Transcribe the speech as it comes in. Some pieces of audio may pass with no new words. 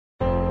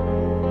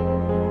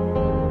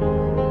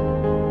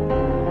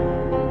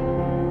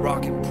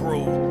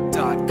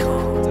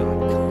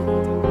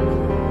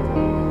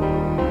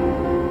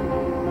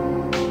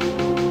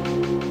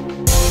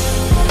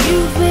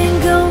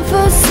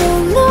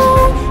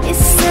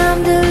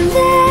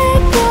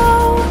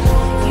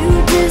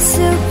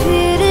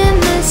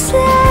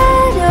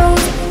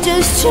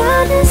just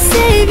trying to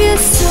save your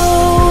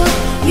soul.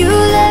 You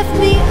left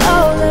me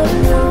all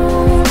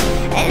alone,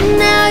 and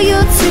now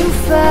you're too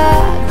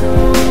far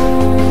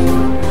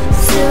gone,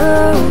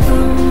 so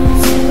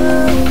gone, so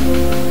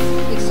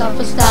gone. Ik sal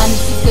verstaan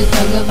is die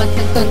dinge wat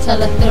ek kan sal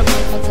het terug.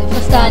 Wat sy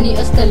verstaan nie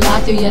is te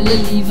laat, jou jylle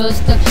liewe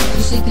stuk.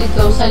 Soos ek liek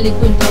hou, sal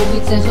ek onthou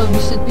het sy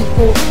gewis het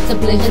before. Sy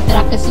bly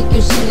gedrak as ek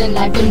jou sien en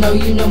life will know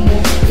you no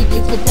more. Ek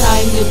het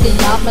getraai om jou te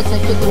help, maar sy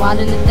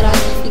verdwaal in die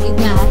traan. Ek het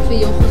my hart vir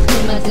jou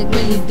gegee, maar sy het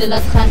my liefde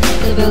laat gaan.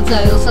 Terwyl sy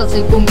huil, sal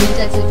sy kom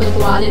met uit sy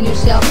verdwaal in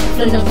jouself.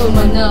 Vriende vir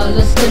minne,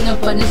 hulle skinne,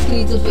 binne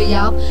skreet vir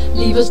jou.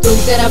 Liewe is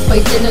donker en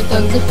buiten, ek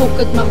dink sy fok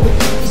het maar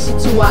goed. Die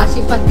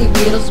situasie vat die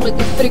wereld met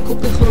die frik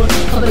op die grond.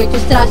 Gebruik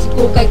frustrasie,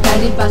 kook, ek kan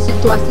nie pas,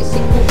 situasie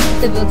sy kook.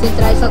 Terwyl sy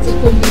draai, sal sy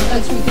kom met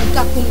uit sweet en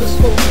kak om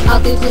beskool.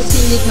 Altyd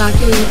gesien, ek maak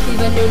jou liefde,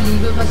 want jou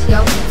liewe was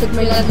jou. Sit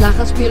my laat lag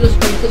en speel ons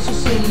buiten,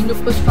 soos Celine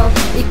op ons val.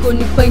 Ek kon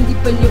nie pijn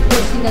diep in jou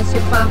oor sien, as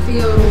jou pa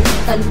vir jou rol.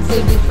 Dan moet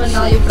sy weet van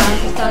al jou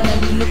brand, ek staan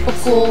alleen op 'n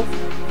kool.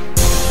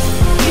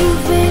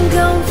 You've been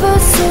gone for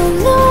so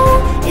long,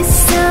 it's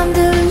time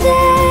to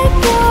let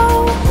go.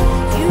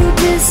 You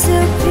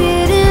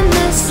disappeared in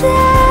the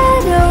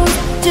shadows,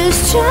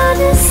 just trying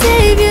to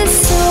save your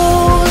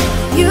soul.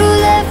 You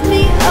left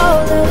me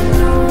all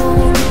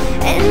alone,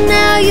 and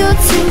now you're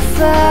too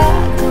far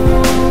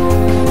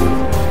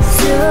gone,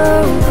 so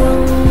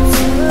gone,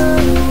 so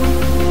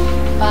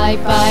gone. Bye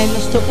bye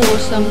Mr.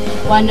 Awesome,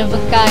 one of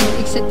a kind.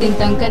 Ek sit en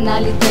dink aan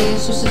al die tye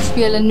soos het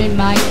speel in my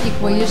mind. Ek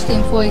wil jou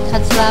stem voor ek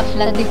gaan slaap,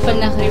 laat ek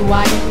vinnig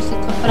rewind. Ons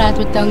het gepraat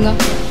met dinge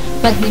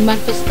wat niemand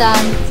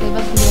verstaan. Sy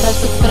was meer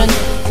as 'n vriend,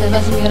 sy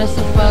was meer as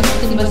 'n fuck.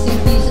 Die missing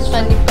pieces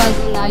van die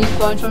puzzle, now you're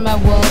gone from my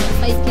world.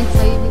 Maar ek kan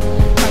sê nie,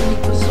 van die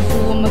koers so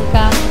voel om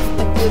mekaar.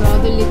 But you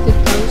rather let it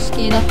go,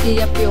 scared of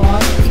the up your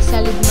heart. Ek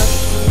sal het mis,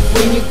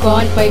 when you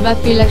gone, babe I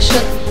feel like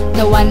shit.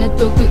 The one that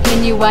talk to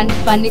anyone,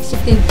 van ek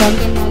sit en dink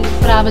en al die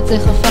vrae wat sy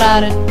gevra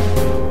het.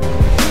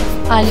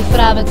 Al die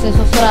vrae wat sy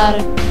gevra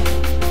het.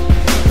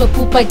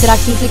 Verkoop by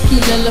drugs en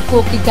tequila, hulle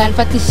kook die gun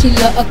vat die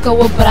siele. Ek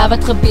hou op bra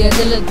wat gebeur,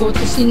 hulle dood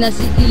gesien as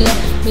die ile.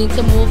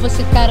 Mense moe vir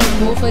sy karre,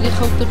 moe vir die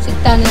goud op sy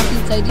tanden.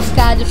 Sien sy die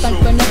skade van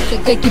binne, sy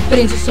kyk die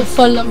prins is so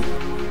film.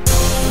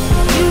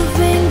 You've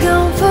been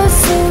gone for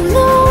so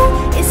long,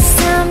 it's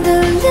time to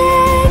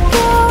let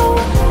go.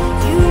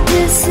 You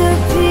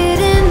disappeared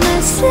in the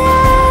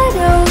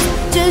shadows,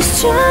 just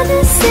trying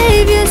to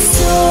save your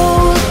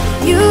soul.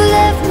 You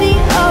left me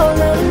all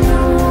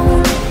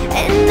alone,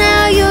 and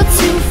now you're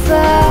too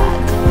far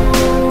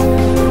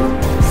gone,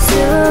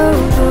 so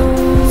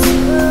gone, so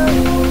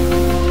gone.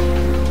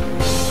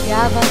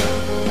 Ja, wat?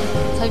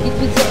 Sy weet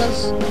wie sy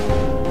is.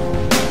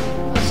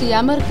 As jy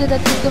jammer het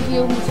dat ek vir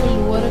jou moet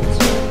verloor het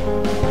so.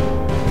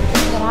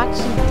 Ek raak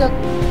so dik.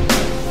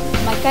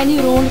 Maar ek kan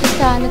nie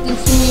rondgestaan het en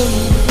sien jou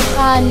liefde te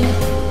gaan nie.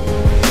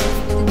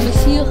 Ek het my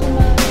siel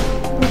gemaakt.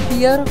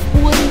 Probeer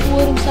oor en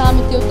oor om saam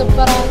met jou te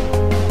praat.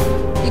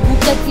 Ek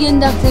hoop dat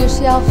eendag jy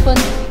jouself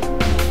vind.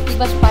 Ek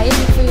was baie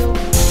lief vir jou.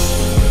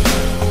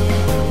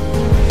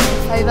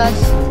 Hy was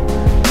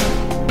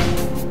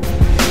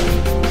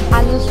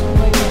alles vir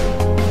my.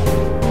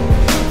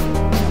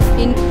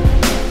 En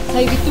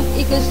sy weet ook,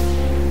 ek is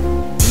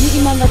nie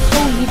iemand wat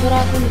gauw lief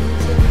raak in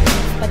mense,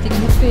 wat ek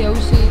moet vir jou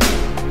sê.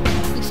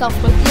 Ek sal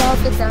vir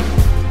elke dag,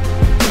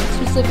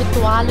 soos sy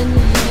verdwaal in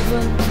die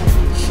lewe.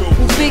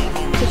 Hoef ek,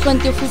 sy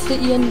vind jou voete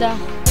eendag.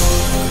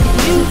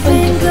 You've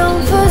been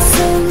gone for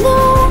so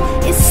long,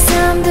 it's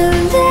time to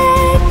let